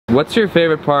What's your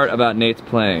favorite part about Nate's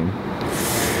playing?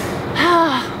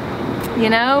 You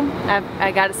know,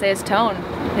 I gotta say his tone.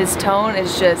 His tone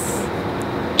is just...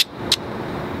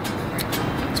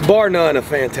 It's bar none a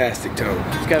fantastic tone.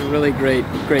 He's got a really great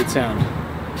sound.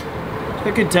 It's got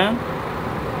a good tone.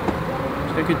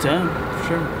 It's got a good tone, for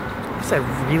sure. I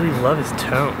really love his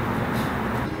tone.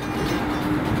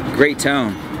 Great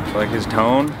tone. Like his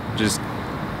tone, just,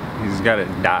 he's got it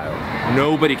dialed.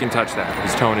 Nobody can touch that.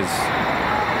 His tone is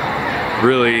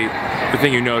really the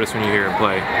thing you notice when you hear him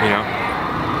play, you know?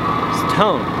 His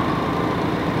tone.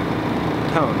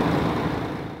 Tone.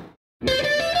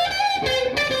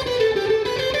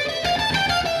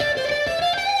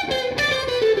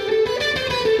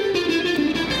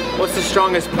 What's the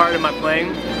strongest part of my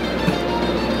playing?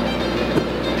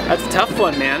 That's a tough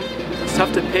one, man. It's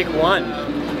tough to pick one.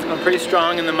 I'm pretty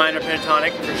strong in the minor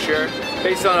pentatonic, for sure.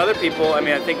 Based on other people, I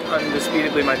mean, I think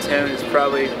undisputably my tone is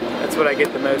probably, that's what I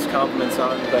get the most compliments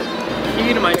on, but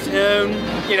key to my tone,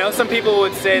 you know, some people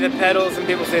would say the pedals, some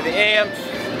people say the amp,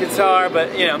 guitar,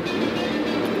 but, you know,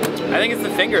 I think it's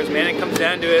the fingers, man. It comes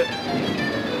down to it.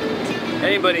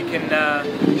 Anybody can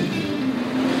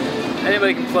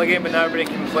plug in, but not everybody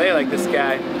can play like this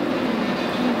guy.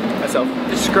 Myself.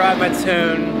 Describe my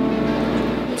tone.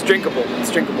 It's drinkable.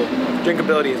 It's drinkable.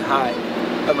 Drinkability is high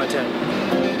of my tone.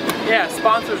 Yeah,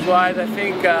 sponsors wise, I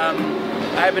think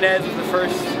Ibanez was the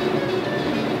first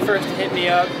to hit me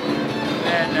up,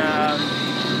 and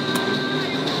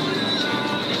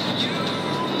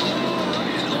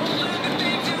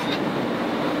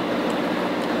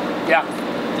yeah.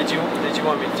 Did you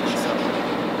want me to do something?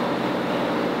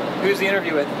 Who's the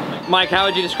interview with? Mike, how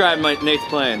would you describe Nate's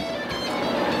playing?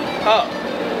 Oh,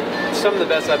 some of the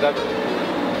best I've ever,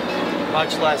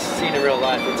 much less seen in real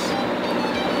life.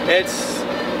 It's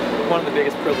one of the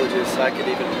biggest privileges I could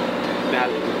even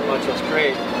imagine, much less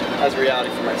create as a reality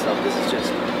for myself. This is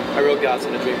just a real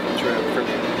godsend, a dream come true for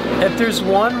me. If there's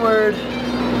one word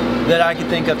that I could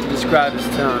think of to describe his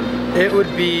tone, it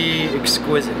would be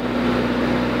exquisite.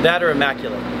 That or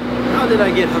immaculate. How did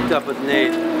I get hooked up with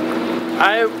Nate?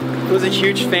 I was a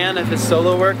huge fan of his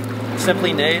solo work,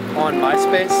 Simply Nate, on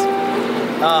MySpace.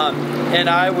 And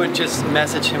I would just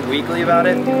message him weekly about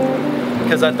it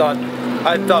because I thought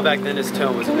back then his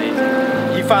tone was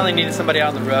amazing. He finally needed somebody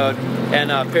out on the road, and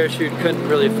Parachute couldn't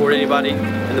really afford anybody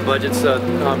in the budget, so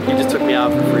he just took me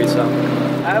out for free. So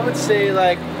I would say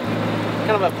like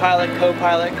kind of a pilot,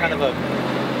 co-pilot, kind of a.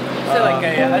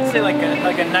 I'd say like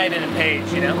a knight in a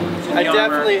page, you know. I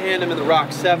definitely hand him the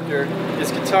rock scepter,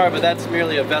 his guitar, but that's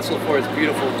merely a vessel for his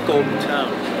beautiful golden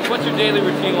tone. What's your daily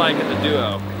routine like as a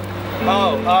duo?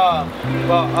 Oh,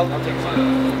 well, I'll take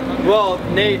some. Well,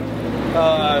 Nate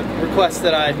requests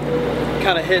that I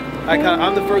kind of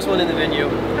I'm the first one in the venue.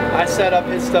 I set up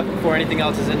his stuff before anything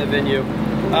else is in the venue.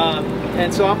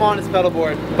 And so I'm on his pedal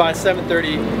board. By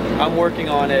 7:30, I'm working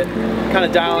on it, kind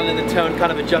of dialing in the tone,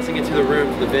 kind of adjusting it to the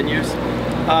room, to the venues.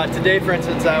 Today, for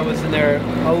instance, I was in there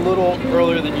a little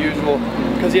earlier than usual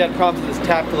because he had problems with his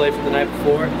tap delay from the night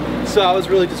before. So I was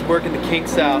really just working the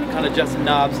kinks out, kind of adjusting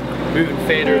knobs, moving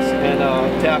faders, and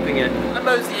tapping it. I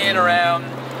mosey in around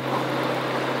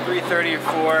 3:30 or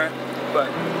 4, but,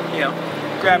 you know,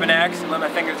 grab an axe and let my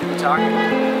fingers do the talking.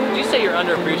 Would you say you're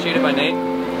underappreciated by Nate?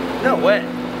 No way.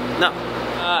 No.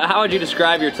 How would you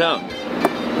describe your tone?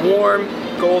 Warm,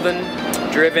 golden,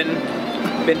 driven,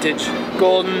 vintage,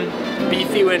 golden,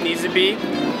 beefy when it needs to be.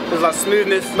 There's a lot of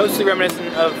smoothness, mostly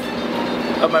reminiscent of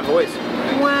my voice.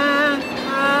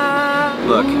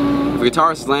 Look, if a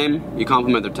guitarist is lame, you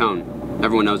compliment their tone.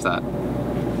 Everyone knows that.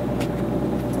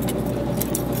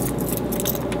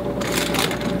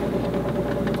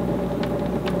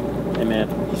 Hey man,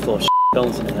 he's full of shit. Don't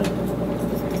listen to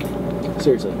him.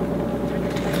 Seriously.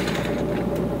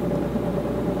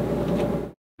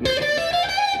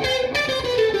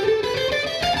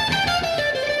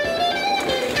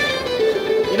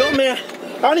 You know, man,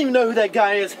 I don't even know who that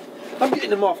guy is. I'm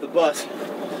getting him off the bus.